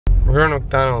We're going to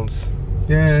McDonald's.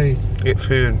 Yay. Get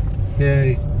food.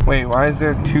 Yay. Wait, why is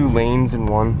there 2 lanes in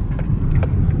one?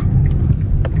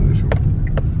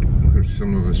 There's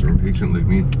some of us are impatient like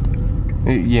me.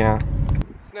 Yeah.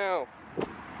 Snow.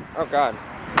 Oh god.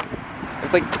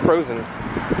 It's like frozen.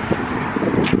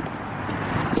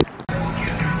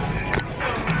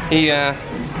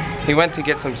 He went to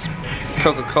get some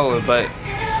Coca-Cola, but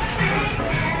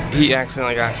he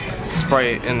accidentally got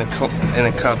Sprite in the cup.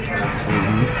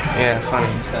 Yeah, funny.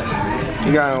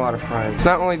 You got a lot of fries.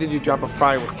 Not only did you drop a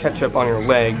fry with ketchup on your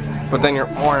leg, but then your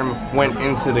arm went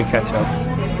into the ketchup.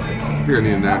 I think I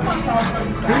need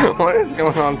that. What is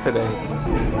going on today?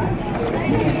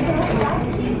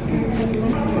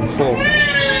 I'm full.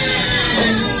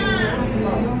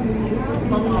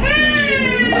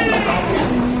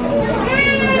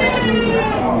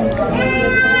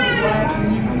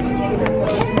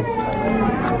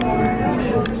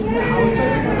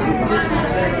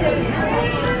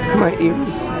 My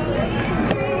ears.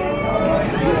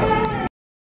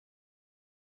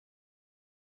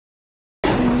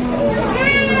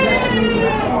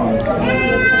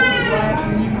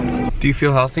 Do you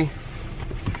feel healthy?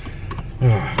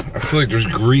 I feel like there's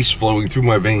grease flowing through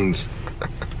my veins.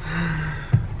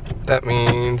 That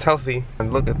means healthy.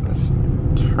 And look at this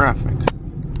traffic.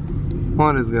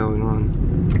 What is going on?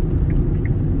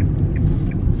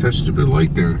 It's that stupid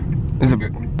light there. Is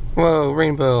it? Whoa,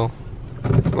 rainbow.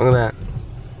 Look at that.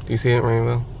 Do you see it,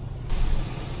 rainbow?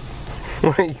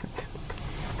 What are you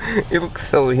doing? You look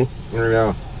silly. Right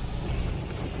now.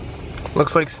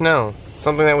 Looks like snow.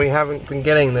 Something that we haven't been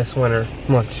getting this winter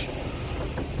much.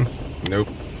 Nope.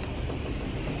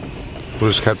 We'll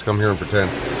just have to come here and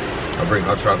pretend. I'll bring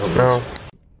hot chocolate. No.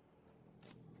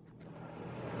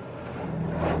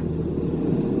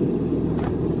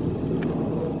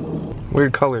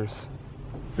 Weird colors.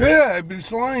 Yeah, I've been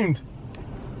slimed.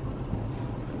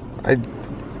 It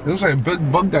looks like a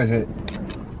big bug got hit.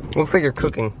 Looks like you're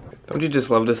cooking. Don't you just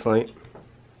love this light?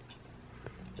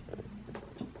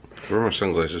 Where are my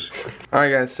sunglasses?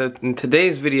 Alright guys, so in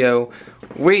today's video,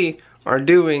 we are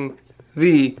doing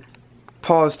the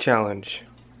pause challenge.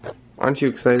 Aren't you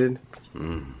excited?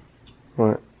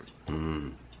 What?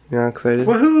 You're not excited?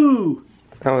 Woohoo!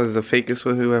 That was the fakest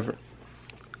woohoo ever.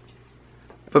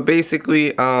 But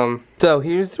basically, so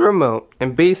here's the remote,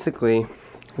 and basically,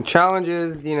 the challenge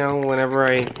is, you know, whenever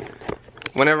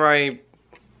I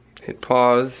hit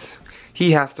pause,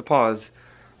 he has to pause.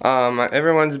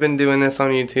 Everyone's been doing this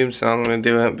on YouTube, so I'm gonna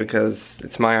do it because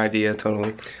it's my idea,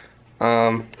 totally.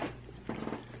 Now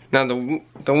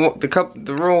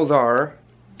the rules are,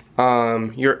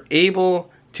 you're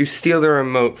able to steal the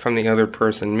remote from the other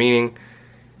person, meaning,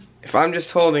 if I'm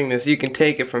just holding this, you can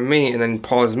take it from me and then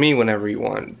pause me whenever you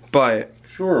want, but...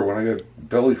 Sure, when I got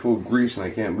belly full of grease and I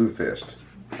can't move fast.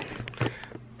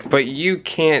 But you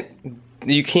can't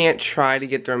try to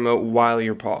get the remote while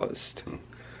you're paused.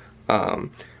 And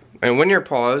when you're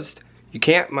paused, you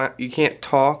can't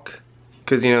talk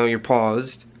because, you know, you're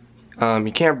paused.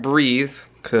 You can't breathe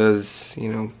because,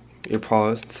 you know, you're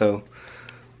paused, so...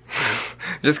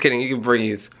 Just kidding, you can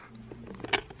breathe.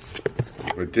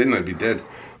 If I didn't, I'd be dead.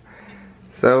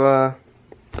 So,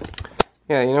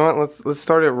 yeah, you know what? Let's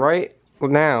start it right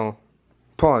now.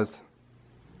 Pause.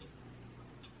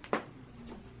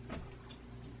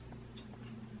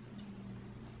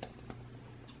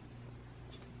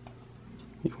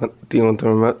 Do you want the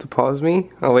remote to pause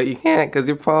me? Oh wait, you can't because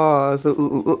you're paused. What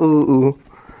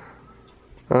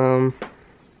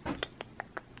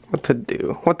to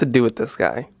do? What to do with this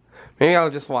guy? Maybe I'll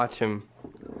just watch him.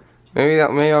 Maybe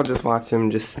I'll just watch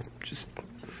him. Just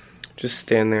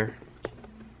stand there.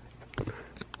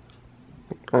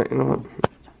 Alright, you know what?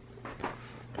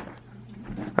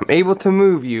 I'm able to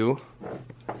move you.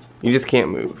 You just can't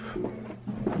move.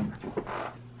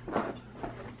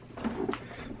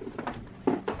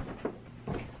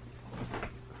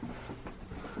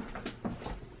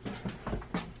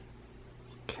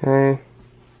 Okay.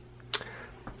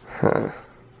 Huh.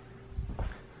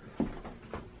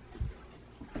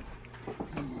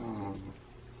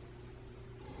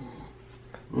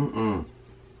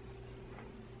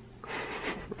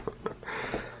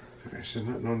 I said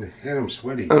nothing on the head, I'm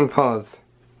sweaty. Unpause.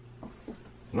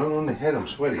 Nothing on the head, I'm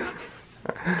sweaty.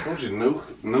 I told you,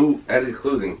 no added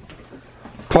clothing.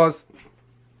 Pause.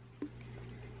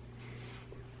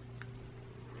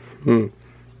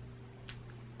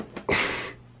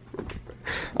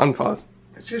 Unpause.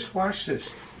 I just watched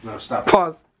this. No, stop.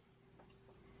 Pause.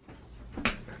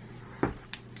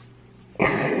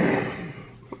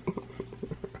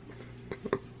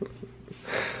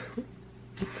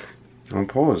 I'm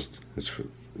paused. It's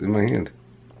in my hand.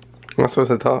 I'm not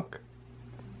supposed to talk.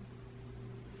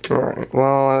 Alright,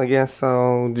 well, I guess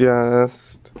I'll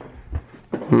just...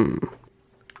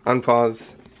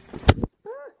 Unpause.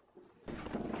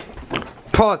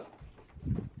 Pause!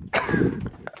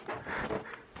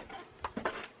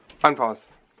 Unpause.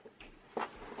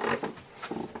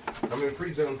 I'm in a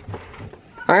free zone.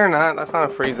 No, you're not. That's not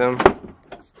a free zone.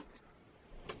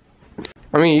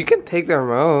 I mean, you can take the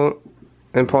remote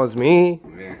and pause me.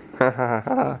 Man, it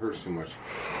hurts too much.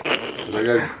 'Cause I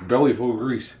got a belly full of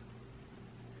grease.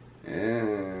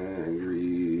 And grease.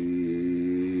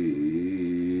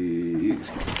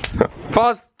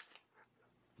 Pause!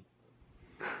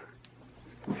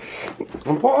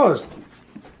 I'm paused.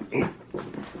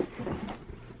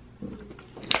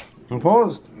 I'm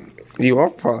paused. You are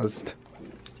paused.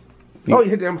 Oh,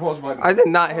 you hit the unpause button. I did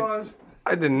not hit. Pause.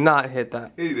 I did not hit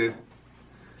that. Yeah, you did.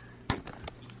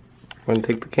 I'm gonna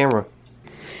take the camera.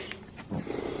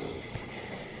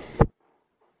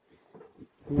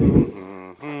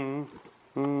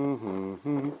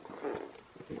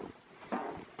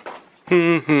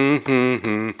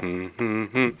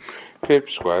 Pip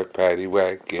squat, patty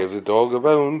whack, give the dog a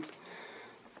bone.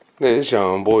 This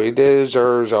young boy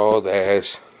deserves all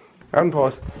this.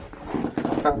 Unpause.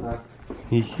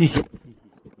 You're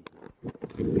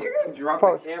gonna drop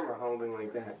the camera holding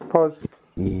like that. Pause.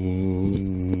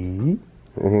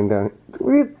 Hand down.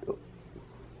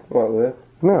 What, this?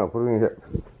 No, put it in your hip.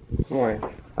 Why?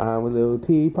 I'm a little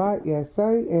teapot, yes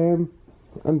I am.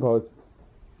 Unpause.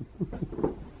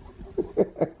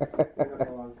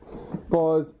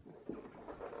 Pause.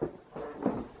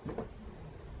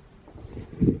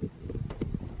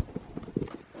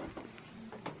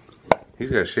 He's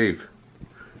got to shave.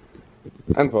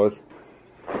 Unpause.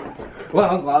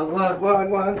 Log.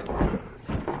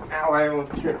 Ow, I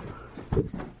almost tripped.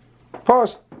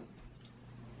 Pause.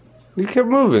 You kept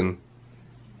moving.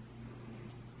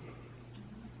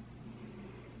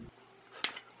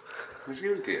 Let's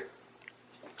give it to you.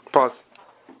 Pause.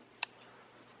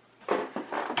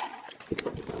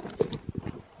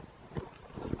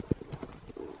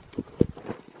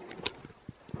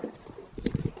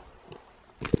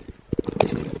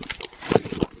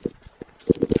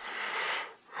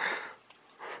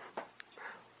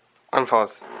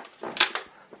 Unpause.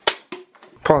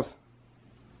 Pause.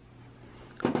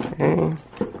 Okay. I'm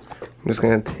just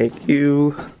gonna take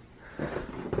you.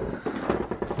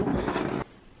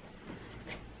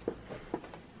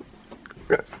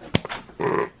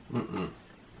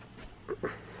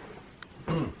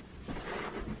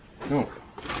 No.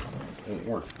 Won't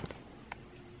work.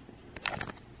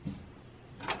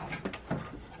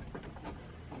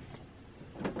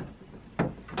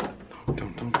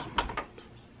 Don't.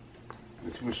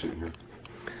 There's too much shit in here.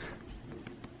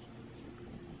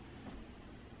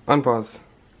 Unpause.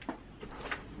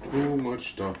 Too much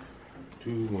stuff.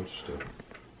 Too much stuff.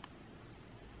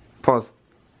 Pause.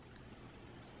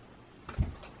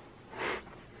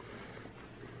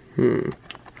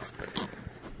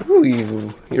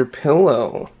 Ooh, your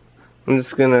pillow. I'm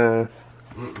just gonna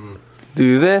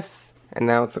do this, and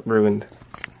now it's ruined.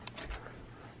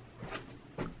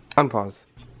 Unpause.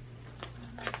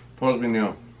 Pause me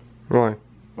now. Why?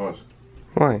 Pause.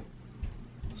 Why?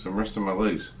 So I'm resting my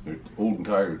legs. They're old and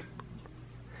tired.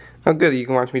 Oh good, you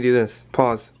can watch me do this.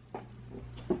 Pause.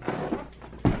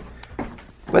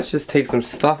 Let's just take some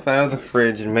stuff out of the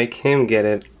fridge and make him get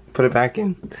it. Put it back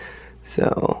in.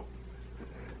 So.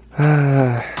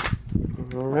 Alright.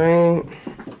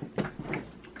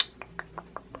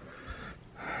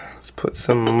 Let's put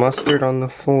some mustard on the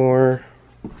floor.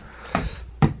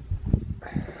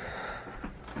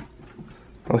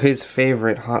 Oh, his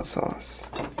favorite hot sauce.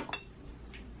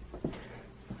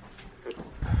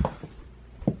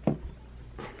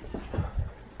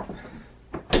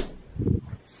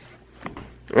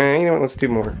 You know what, let's do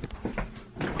more.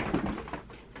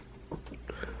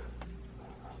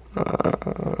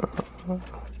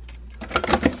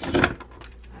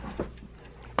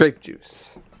 Grape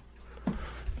juice.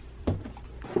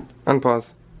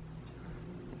 Unpause.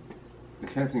 The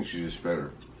cat thinks you just fed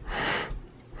her.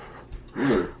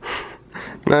 Look.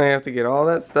 Now you have to get all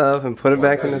that stuff and put it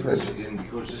back in the fridge. Again,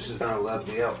 because this is not allowed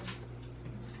to be out.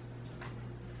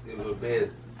 It was bad.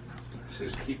 It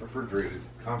says keep refrigerated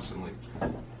constantly.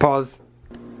 Pause.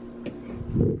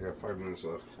 We got 5 minutes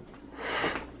left.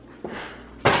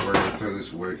 We're gonna throw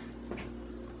this away.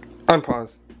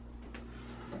 Unpause.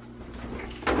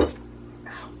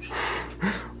 Ouch.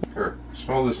 Here,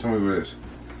 smell this. Tell me what it is.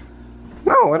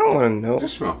 No, I don't want to know.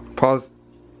 Just smell. Pause.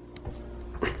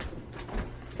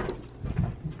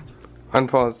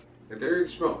 Unpause. I dare you to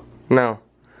smell it. No.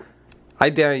 I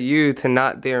dare you to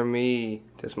not dare me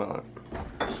to smell it.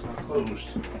 It's not closed.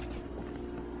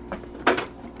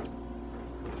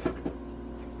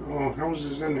 Oh, how is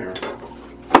this in there?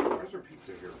 Where's our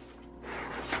pizza here?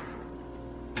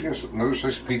 Yes, another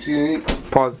slice of pizza you eat?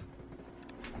 Pause.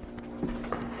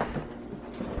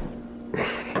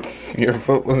 Your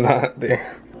foot was not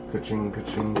there. Ka-ching,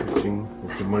 ka-ching, ka-ching.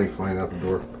 It's the money flying out the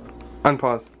door.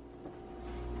 Unpause.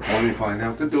 Money flying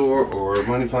out the door, or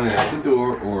money flying out the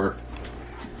door, or...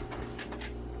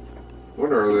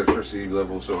 What are our electricity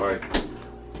levels so high?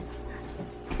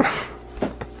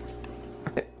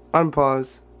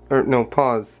 Unpause. Or, no,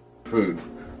 pause. Food.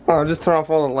 Oh, I'll just turn off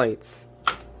all the lights.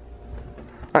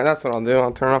 Alright, that's what I'll do.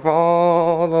 I'll turn off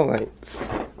all the lights.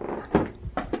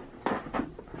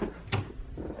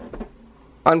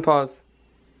 Unpause.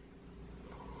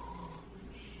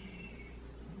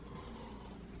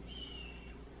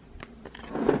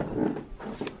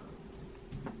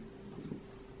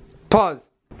 Pause.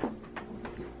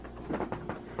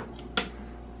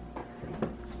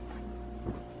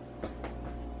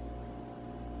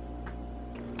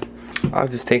 I'll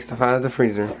just take stuff out of the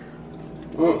freezer.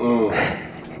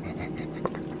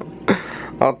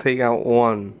 I'll take out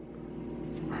one.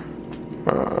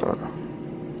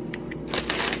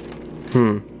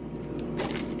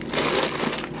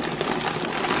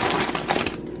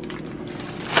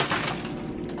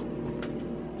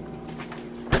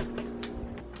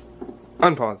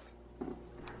 Unpause.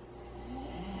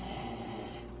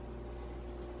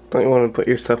 Don't you want to put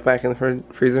your stuff back in the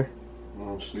freezer?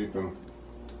 I'm sleeping.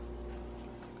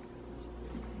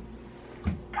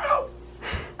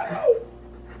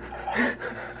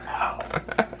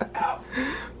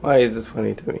 Why is this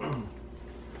funny to me?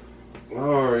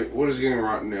 Alright, what is getting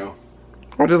rotten now?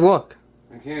 Well, just look.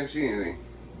 I can't see anything.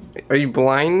 Are you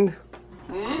blind?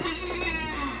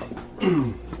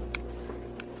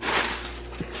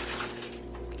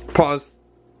 Pause.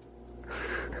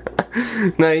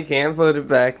 No, you can't put it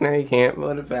back. No, you can't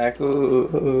put it back.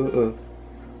 Ooh.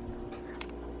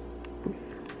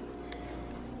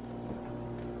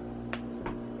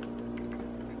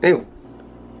 Ew.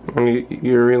 I mean,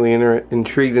 you're really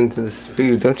intrigued into this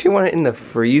food. Don't you want it in the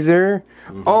freezer?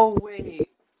 Mm-hmm. Oh, wait.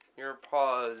 You're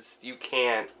paused. You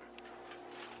can't.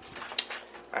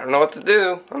 I don't know what to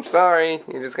do. I'm sorry.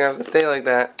 You're just gonna have to stay like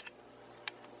that.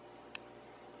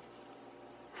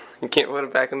 You can't put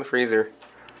it back in the freezer.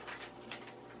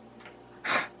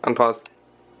 Unpause.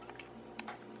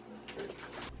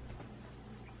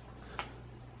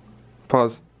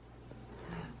 Pause.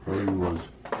 Where he was.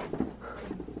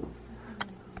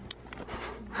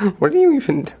 What do you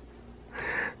even do?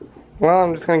 Well,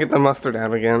 I'm just gonna get the mustard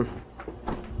out again.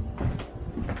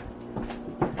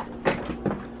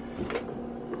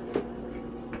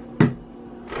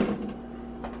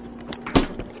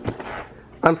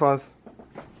 Unpause.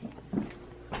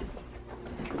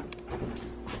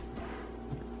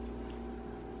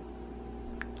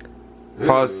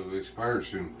 Pause. It'll expire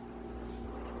soon.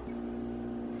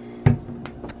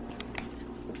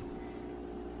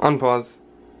 Unpause.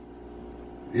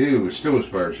 Ew, it's still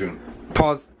expire soon.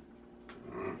 Pause.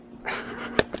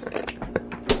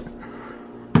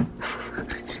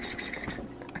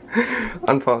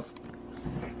 Unpause.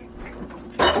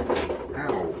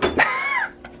 Ow.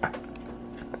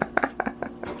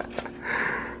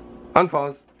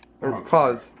 Unpause. Or Oh,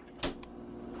 pause.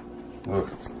 Look.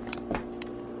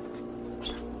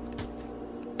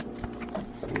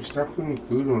 Can you stop putting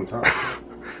food on top?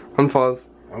 Unpause.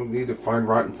 I don't need to find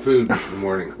rotten food in the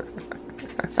morning.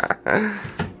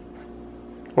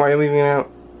 Why are you leaving it out?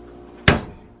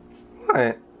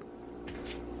 What?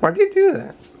 Why'd you do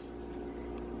that?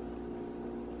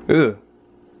 Ugh.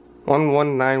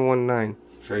 11919.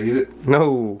 Should I eat it?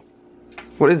 No.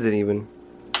 What is it even?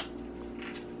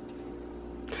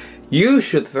 You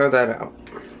should throw that out.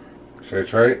 Should I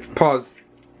try it? Pause.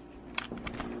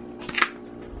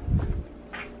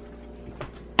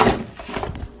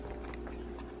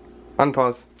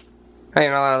 Unpause. Hey,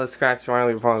 you're not allowed to scratch, so I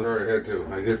leave a pause. Sorry, I had to.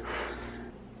 I did.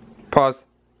 Pause.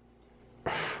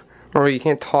 Or you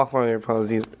can't talk while you're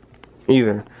paused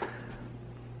either.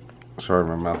 Sorry,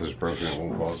 my mouth is broken. It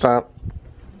won't pause. Stop.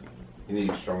 You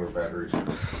need stronger batteries.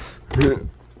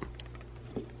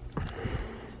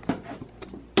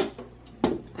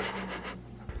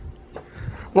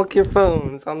 Look, your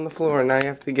phone. It's on the floor. Now you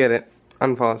have to get it.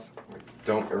 Unpause.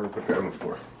 Don't ever put that on the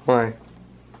floor. Why?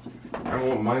 I don't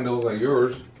want mine to look like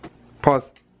yours.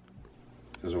 Pause.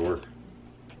 Doesn't work.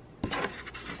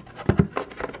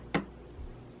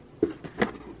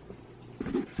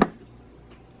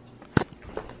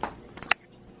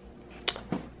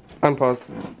 Unpause.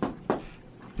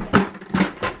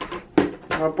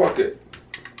 My bucket.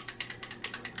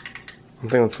 I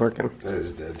think it's working. That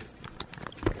is dead.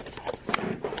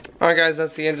 Alright guys,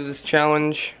 that's the end of this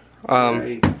challenge.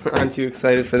 Right. Aren't you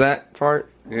excited for that part?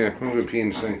 Yeah, I'm gonna pee in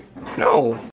the sink. No.